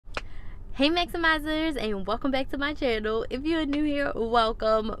Hey Maximizers, and welcome back to my channel. If you are new here,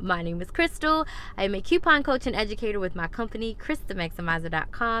 welcome. My name is Crystal. I am a coupon coach and educator with my company,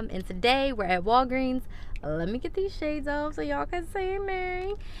 KrysTheMaximizer.com, and today we're at Walgreens. Let me get these shades off so y'all can see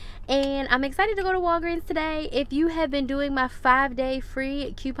me. And I'm excited to go to Walgreens today. If you have been doing my 5-day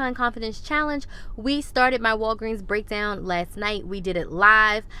free coupon confidence challenge, we started my Walgreens breakdown last night. We did it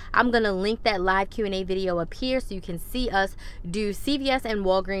live. I'm gonna link that live Q&A video up here so you can see us do CVS and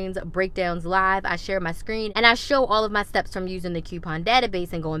Walgreens breakdowns live. I share my screen and I show all of my steps from using the coupon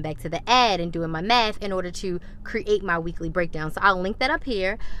database and going back to the ad and doing my math in order to create my weekly breakdown. So I'll link that up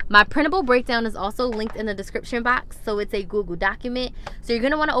here. My printable breakdown is also linked in the description box, so it's a Google document. So you're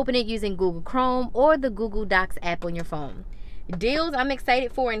gonna want to open it using Google Chrome or the Google Docs app on your phone. Deals I'm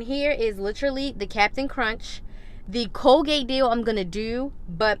excited for in here is literally the Captain Crunch. The Colgate deal I'm gonna do,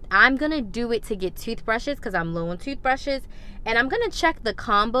 but I'm gonna do it to get toothbrushes because I'm low on toothbrushes, and I'm gonna check the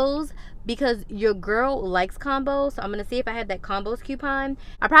combos because your girl likes combos. So I'm gonna see if I have that combos coupon.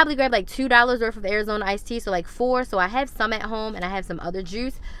 I probably grabbed like $2 worth of Arizona iced tea, so like 4. So I have some at home and I have some other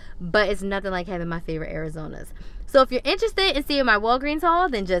juice, but it's nothing like having my favorite Arizonas. So if you're interested in seeing my Walgreens haul,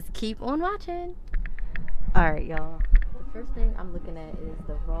 then just keep on watching. All right, y'all. The first thing I'm looking at is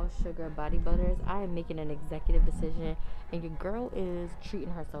the raw sugar body butters. I am making an executive decision, and your girl is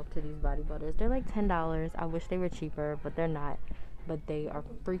treating herself to these body butters. They're like $10. I wish they were cheaper, but they're not. But they are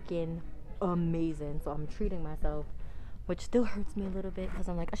freaking amazing. So I'm treating myself, which still hurts me a little bit because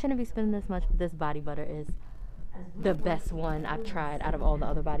I'm like, I shouldn't be spending this much, but this body butter is the best one I've tried out of all the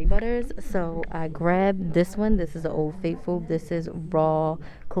other body butters. So I grabbed this one. This is an Old Faithful. This is raw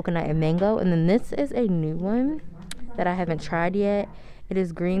coconut and mango. And then this is a new one that I haven't tried yet. It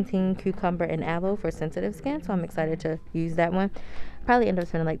is green tea, cucumber, and aloe for sensitive skin. So I'm excited to use that one. Probably end up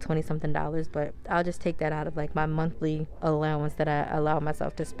spending like $20-something, but I'll just take that out of like my monthly allowance that I allow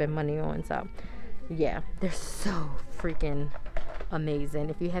myself to spend money on. So yeah, they're so freaking amazing.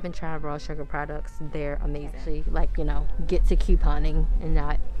 If you haven't tried raw sugar products, they're amazing. Actually, like, you know, get to couponing and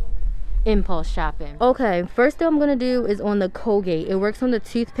not impulse shopping. Okay, first thing I'm gonna do is on the Colgate. It works on the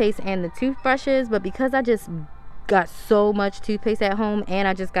toothpaste and the toothbrushes, but because I just got so much toothpaste at home and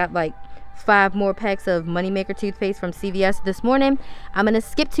I just got like 5 more packs of Moneymaker toothpaste from CVS this morning, I'm gonna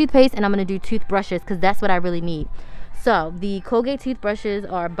skip toothpaste and I'm gonna do toothbrushes because that's what I really need. So the Colgate toothbrushes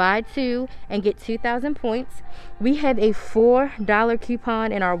are buy 2 and get 2,000 points. We have a $4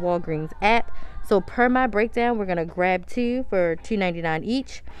 coupon in our Walgreens app. So per my breakdown, we're gonna grab 2 for $2.99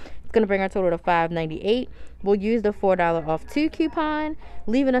 each. It's gonna bring our total to $5.98. We'll use the $4 off 2 coupon,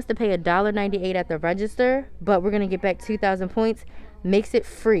 leaving us to pay $1.98 at the register, but we're gonna get back 2,000 points. Makes it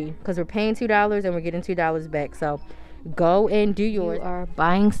free because we're paying $2 and we're getting $2 back. So go and do yours. You are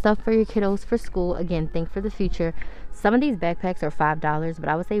buying stuff for your kiddos for school. Again, think for the future. Some of these backpacks are $5, but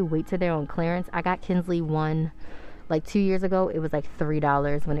I would say wait till they're on clearance. I got Kinsley one like 2 years ago. It was like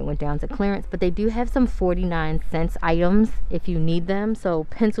 $3 when it went down to clearance, but they do have some 49-cent items if you need them. So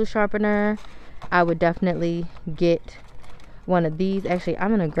pencil sharpener, I would definitely get one of these. Actually,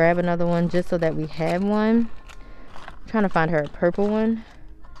 I'm gonna grab another one just so that we have one. I'm trying to find her a purple one.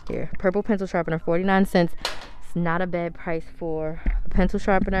 Here, purple pencil sharpener, 49 cents. It's not a bad price for a pencil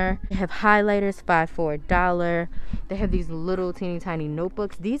sharpener. They have highlighters, 5 for $1. They have these little teeny tiny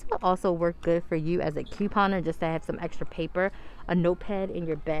notebooks. These will also work good for you as a couponer, just to have some extra paper, a notepad in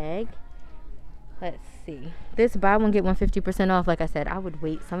your bag. Let's see. This buy one get one 50% off. Like I said, I would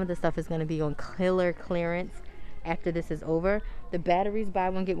wait. Some of the stuff is going to be on killer clearance after this is over. The batteries buy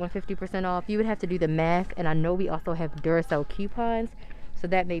one get one 50% off. You would have to do the math, and I know we also have Duracell coupons, so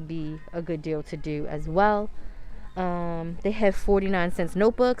that may be a good deal to do as well. They have 49 cents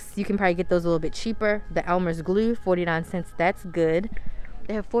notebooks. You can probably get those a little bit cheaper. The Elmer's glue, 49 cents. That's good.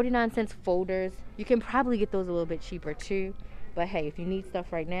 They have 49 cents folders. You can probably get those a little bit cheaper too, but hey, if you need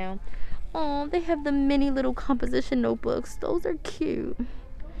stuff right now. Oh, they have the mini little composition notebooks. Those are cute.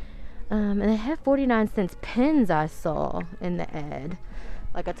 And they have 49 cents pens I saw in the ad.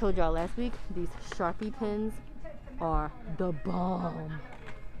 Like I told y'all last week, these Sharpie pens are the bomb.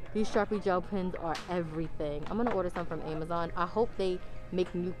 These Sharpie gel pens are everything. I'm gonna order some from Amazon. I hope they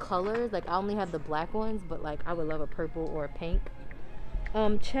make new colors. Like I only have the black ones, but like I would love a purple or a pink.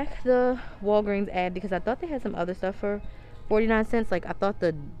 Check the Walgreens ad because I thought they had some other stuff for 49 cents. Like I thought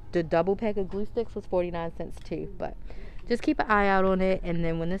the double pack of glue sticks was 49 cents too, but just keep an eye out on it, and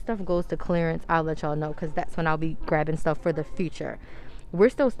then when this stuff goes to clearance, I'll let y'all know because that's when I'll be grabbing stuff for the future. we're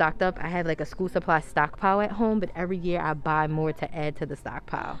still stocked up. I have like a school supply stockpile at home, but every year I buy more to add to the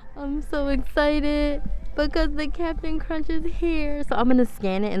stockpile. I'm so excited because the Captain Crunch is here. So I'm gonna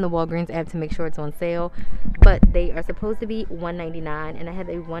scan it in the Walgreens app to make sure it's on sale. But they are supposed to be $1.99, and I have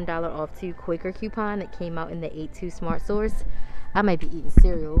a $1 off 2 Quaker coupon that came out in the 8-2 Smart Source. I might be eating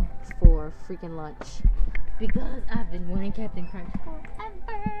cereal for freaking lunch because I've been wanting Captain Crunch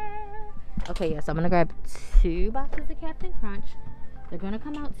forever. Okay, yeah, so I'm gonna grab 2 boxes of Captain Crunch. They're gonna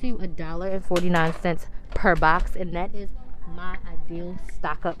come out to $1.49 per box, and that is my ideal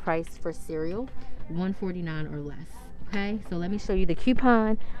stock up price for cereal, $1.49 or less. Okay, so let me show you the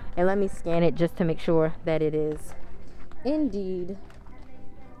coupon and let me scan it just to make sure that it is indeed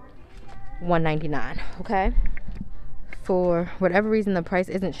 $1.99. Okay, for whatever reason the price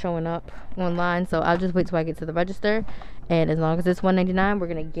isn't showing up online, so I'll just wait till I get to the register, and as long as it's $1.99, we're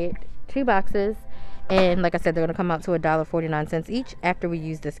gonna get 2 boxes. And like I said, they're gonna come out to $1.49 each after we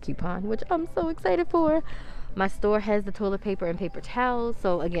use this coupon, which I'm so excited for. My store has the toilet paper and paper towels.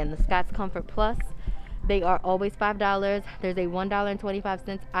 So again, the Scott's Comfort Plus, they are always $5. There's a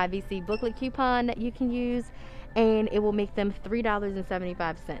 $1.25 IVC booklet coupon that you can use, and it will make them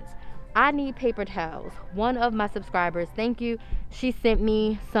 $3.75. I need paper towels. One of my subscribers, thank you, she sent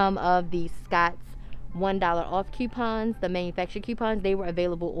me some of the Scott's $1 off coupons, the manufacturer coupons. They were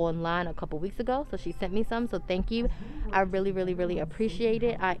available online a couple weeks ago, so she sent me some, so thank you. I really appreciate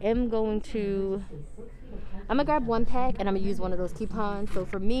it. I'm gonna grab 1 pack and I'm gonna use one of those coupons. So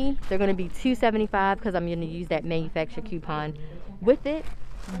for me, they're gonna be $2.75 because I'm gonna use that manufacturer coupon with it.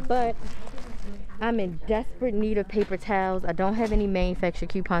 But I'm in desperate need of paper towels. I don't have any manufacturer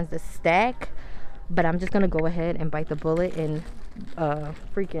coupons to stack, but I'm just gonna go ahead and bite the bullet and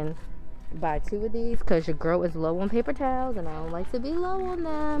freaking buy 2 of these because your girl is low on paper towels and I don't like to be low on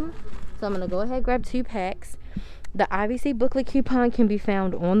them. So I'm gonna go ahead and grab 2 packs. The IVC booklet coupon can be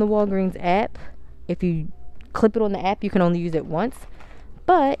found on the Walgreens app. If you clip it on the app, you can only use it once,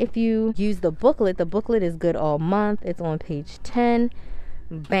 but if you use the booklet is good all month. It's on page 10.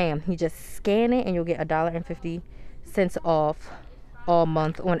 Bam, you just scan it and you'll get $1.50 off all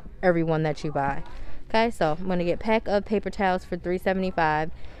month on every one that you buy. Okay, so I'm gonna get a pack of paper towels for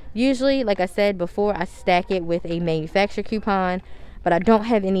 $3.75. Usually, like I said before, I stack it with a manufacturer coupon, but I don't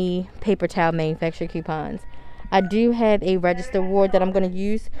have any paper towel manufacturer coupons. I do have a register reward that I'm going to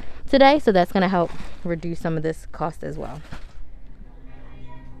use today, so that's going to help reduce some of this cost as well.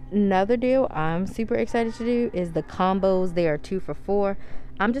 Another deal I'm super excited to do is the combos. They are 2 for $4.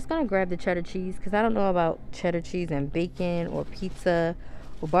 I'm just going to grab the cheddar cheese because I don't know about cheddar cheese and bacon or pizza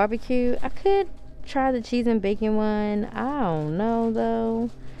or barbecue. I could try the cheese and bacon one. I don't know though.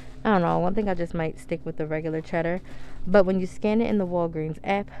 I don't know. I think I just might stick with the regular cheddar. But when you scan it in the Walgreens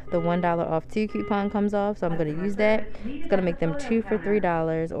app, the $1 off 2 coupon comes off. So I'm going to use that. It's going to make them 2 for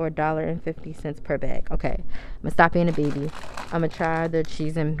 $3 or $1.50 per bag. Okay. I'm going to stop being a baby. I'm going to try the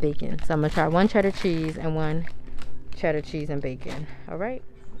cheese and bacon. So I'm going to try 1 cheddar cheese and 1 cheddar cheese and bacon. All right.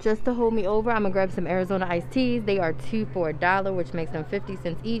 Just to hold me over, I'm going to grab some Arizona iced teas. They are 2 for $1, which makes them 50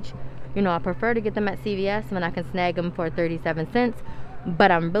 cents each. You know, I prefer to get them at CVS when I can snag them for 37 cents.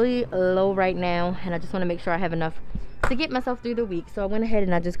 But I'm really low right now, and I just want to make sure I have enough to get myself through the week. So I went ahead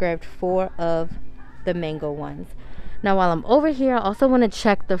and I just grabbed 4 of the mango ones. Now while I'm over here, I also want to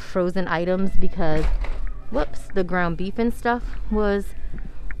check the frozen items because, whoops, the ground beef and stuff was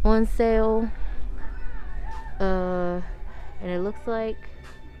on sale. And it looks like,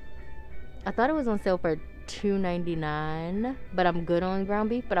 I thought it was on sale for $2.99, but I'm good on ground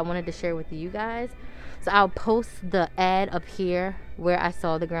beef, but I wanted to share with you guys. So I'll post the ad up here where I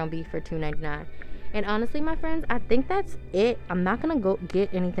saw the ground beef for $2.99. And honestly, my friends, I think that's it. I'm not gonna go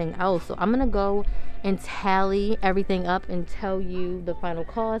get anything else. So I'm gonna go and tally everything up and tell you the final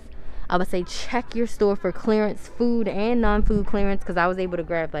cost. I would say check your store for clearance, food and non-food clearance, because I was able to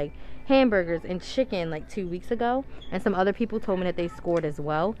grab like hamburgers and chicken like 2 weeks ago, and some other people told me that they scored as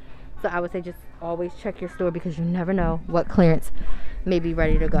well. So I would say just always check your store because you never know what clearance may be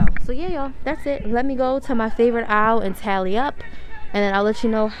ready to go. So yeah, y'all, that's it. Let me go to my favorite aisle and tally up, and then I'll let you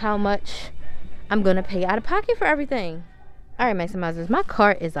know how much I'm gonna pay out of pocket for everything. All right, maximizers, my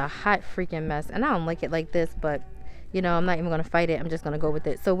cart is a hot freaking mess, and I don't like it like this, but you know, I'm not even gonna fight it. I'm just gonna go with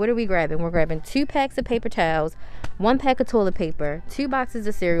it. So what are we grabbing? We're grabbing 2 packs of paper towels, 1 pack of toilet paper, 2 boxes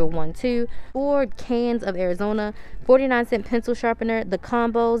of cereal, 4 cans of Arizona, 49-cent pencil sharpener, the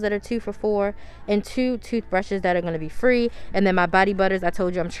combos that are 2 for $4, and 2 toothbrushes that are gonna be free, and then my body butters. I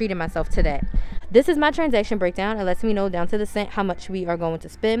told you I'm treating myself to that. This is my transaction breakdown. It lets me know down to the cent how much we are going to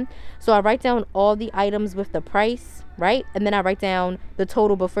spend. So I write down all the items with the price, right? And then I write down the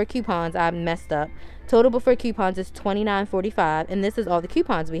total before coupons. I messed up. Total before coupons is $29.45, and this is all the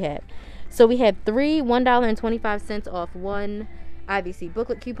coupons we had. So we have three $1.25 off one IBC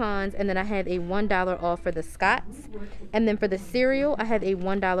booklet coupons, and then I have a $1 off for the Scott's, and then for the cereal I have a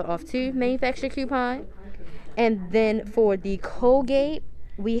 $1 off 2 manufacturer coupon, and then for the Colgate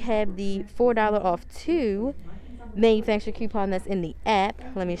we have the $4 off 2 manufacturer coupon that's in the app.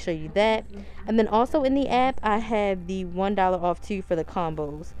 Let me show you that. And then also in the app I have the $1 off 2 for the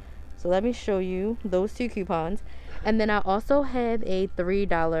combos. So let me show you those 2 coupons. And then I also have a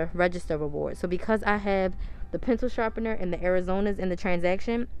 $3 register reward. So because I have the pencil sharpener and the Arizonas in the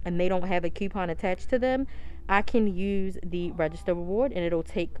transaction and they don't have a coupon attached to them, I can use the register reward and it'll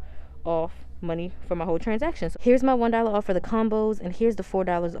take off money for my whole transaction. So here's my $1 off for the combos, and here's the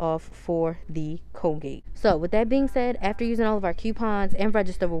 $4 off for the Colgate. So with that being said, after using all of our coupons and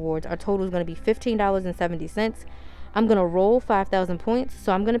register rewards, our total is going to be $15.70. I'm going to roll 5,000 points,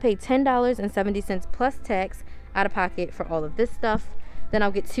 so I'm going to pay $10.70 plus tax out of pocket for all of this stuff. Then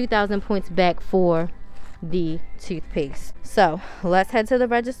I'll get 2,000 points back for the toothpaste. So let's head to the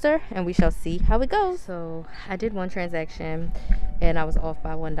register and we shall see how it goes. So I did one transaction and I was off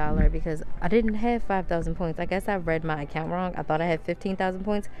by $1 because I didn't have 5,000 points. I guess I read my account wrong. I thought I had 15,000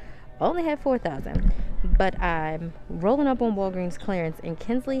 points. I only had 4,000. But I'm rolling up on Walgreens clearance, and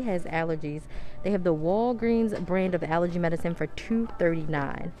Kinsley has allergies. They have the Walgreens brand of allergy medicine for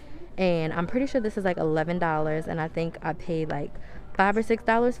 $2.39, and I'm pretty sure this is like $11, and I think I paid like $5 or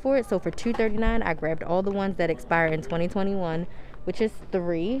 $6 for it. So for $2.39 I grabbed all the ones that expire in 2021, which is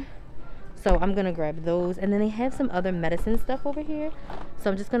 3. So I'm gonna grab those, and then they have some other medicine stuff over here, so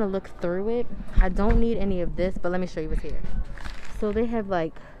I'm just gonna look through it. I don't need any of this, but let me show you what's here. So they have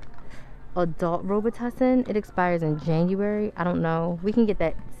like adult Robitussin. It expires in January. I don't know, we can get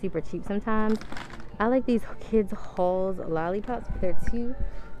that super cheap sometimes. I like these Kids Halls lollipops, but they're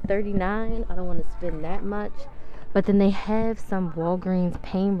 $2.39. I don't want to spend that much. But then they have some Walgreens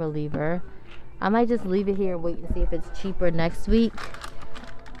pain reliever. I might just leave it here and wait and see if it's cheaper next week.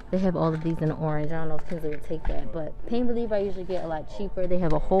 They have all of these in orange. I don't know if Kinsley would take that, but pain reliever I usually get a lot cheaper. They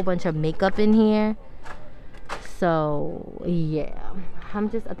have a whole bunch of makeup in here. So yeah, I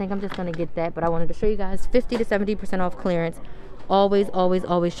think I'm just gonna get that. But I wanted to show you guys 50 to 70% off clearance.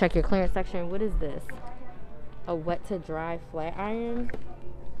 Always check your clearance section. What is this? A wet to dry flat iron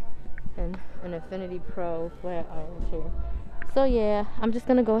and an Infinity Pro flat iron too. So yeah, I'm just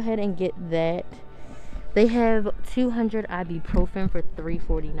gonna go ahead and get that. They have 200 ibuprofen for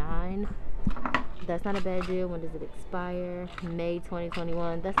 $3.49. That's not a bad deal. When does it expire? May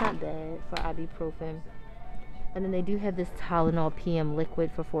 2021. That's not bad for ibuprofen. And then they do have this Tylenol PM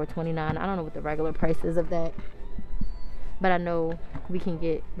liquid for $4.29. I don't know what the regular price is of that, but I know we can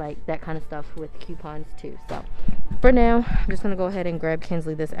get like that kind of stuff with coupons too. So for now, I'm just gonna go ahead and grab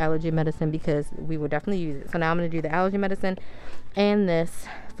Kinsley this allergy medicine because we will definitely use it. So now I'm gonna do the allergy medicine and this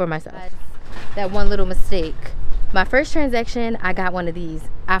for myself. That one little mistake. My first transaction, I got one of these.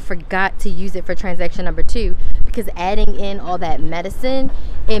 I forgot to use it for transaction number 2 because adding in all that medicine,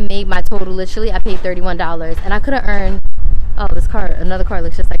 it made my total literally, I paid $31 and I could have earned, oh, this car, another car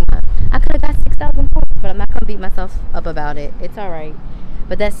looks just like mine. I could have got 6,000 points, but I'm not gonna beat myself up about it. It's all right.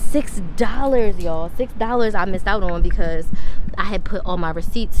 But that's $6, y'all. $6 I missed out on because I had put all my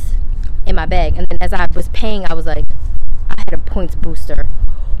receipts in my bag. And then as I was paying, I was like, I had a points booster.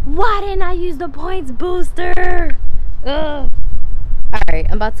 Why didn't I use the points booster? Ugh. Alright,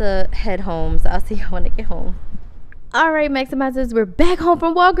 I'm about to head home, so I'll see you when I get home. Alright, Maximizers, we're back home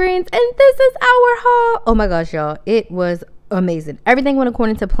from Walgreens, and this is our haul. Oh my gosh, y'all. It was amazing. Everything went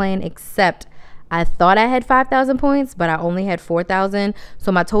according to plan, except I thought I had 5,000 points, but I only had 4,000.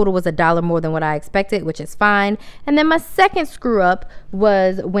 So my total was $1 more than what I expected, which is fine. And then my second screw up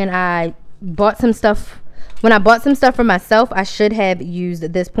was when I bought some stuff. When I bought some stuff for myself, I should have used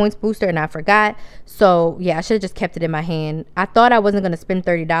this points booster and I forgot. So yeah, I should have just kept it in my hand. I thought I wasn't going to spend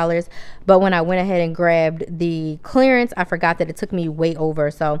 $30, but when I went ahead and grabbed the clearance, I forgot that it took me way over.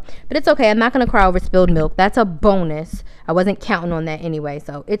 So, but it's okay. I'm not going to cry over spilled milk. That's a bonus. I wasn't counting on that anyway,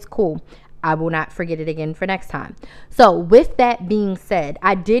 so it's cool. I will not forget it again for next time. So with that being said,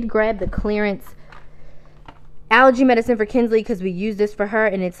 I did grab the clearance allergy medicine for Kinsley because we used this for her,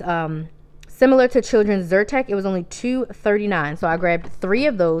 and it's similar to Children's Zyrtec. It was only $2.39, so I grabbed 3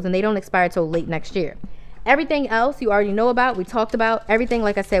 of those, and they don't expire till late next year. Everything else you already know about. We talked about everything.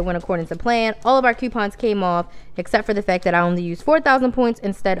 Like I said, went according to plan. All of our coupons came off, except for the fact that I only used 4,000 points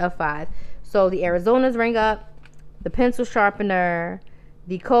instead of 5. So the Arizonas rang up, the pencil sharpener,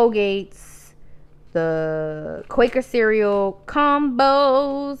 the Colgates, the Quaker cereal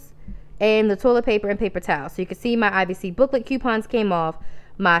combos, and the toilet paper and paper towels. So you can see my IBC booklet coupons came off.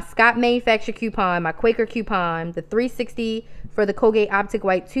 my Scott manufacturer coupon, my Quaker coupon, the $3.60 for the Colgate Optic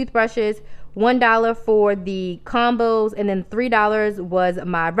White toothbrushes, $1 for the combos, and then $3 was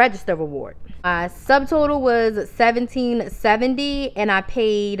my register reward. My subtotal was $17.70 and I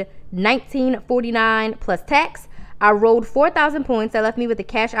paid $19.49 plus tax. I rolled 4,000 points. That left me with a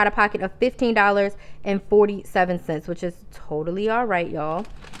cash out of pocket of $15.47, which is totally all right, y'all.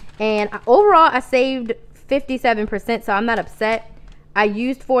 And overall, I saved 57%, so I'm not upset. I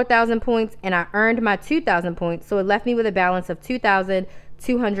used 4,000 points and I earned my 2,000 points, so it left me with a balance of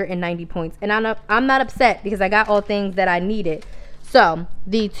 2,290 points. And I'm not upset because I got all things that I needed. So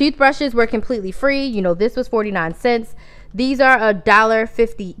the toothbrushes were completely free. You know, this was 49 cents. These are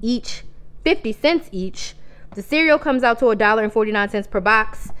 $1.50 each, 50 cents each. The cereal comes out to $1.49 per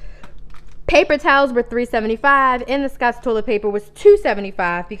box. Paper towels were $3.75 and the Scott's toilet paper was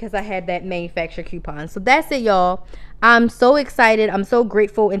 $2.75 because I had that manufacturer coupon. So that's it, y'all. I'm so excited. I'm so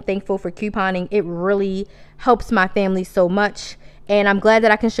grateful and thankful for couponing. It really helps my family so much. And I'm glad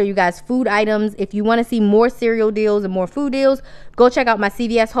that I can show you guys food items. If you want to see more cereal deals and more food deals, go check out my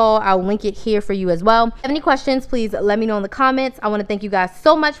CVS haul. I'll link it here for you as well. If you have any questions, please let me know in the comments. I want to thank you guys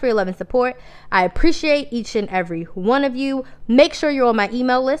so much for your love and support. I appreciate each and every one of you. Make sure you're on my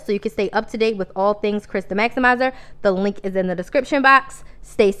email list so you can stay up to date with all things Krys the Maximizer. The link is in the description box.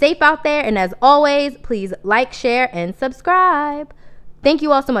 Stay safe out there. And as always, please like, share, and subscribe. Thank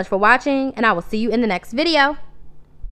you all so much for watching, and I will see you in the next video.